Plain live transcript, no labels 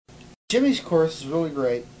Jimmy's course is really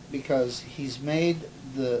great because he's made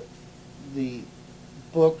the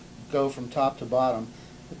book go from top to bottom.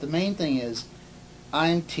 But the main thing is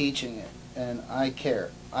I'm teaching it and I care.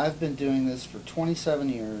 I've been doing this for 27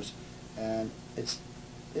 years and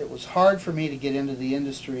it was hard for me to get into the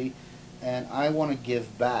industry and I want to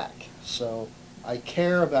give back. So I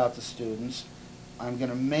care about the students. I'm going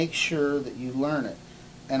to make sure that you learn it.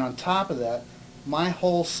 And on top of that, my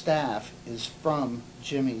whole staff is from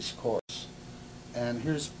Jimmy's course. And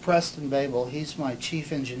here's Preston Babel. He's my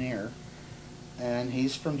chief engineer, and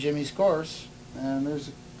he's from Jimmy's course. And there's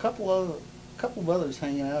a couple of others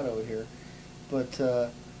hanging out over here,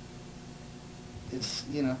 but it's,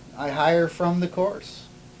 you know, I hire from the course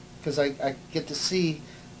because I get to see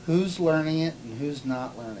who's learning it and who's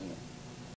not learning it.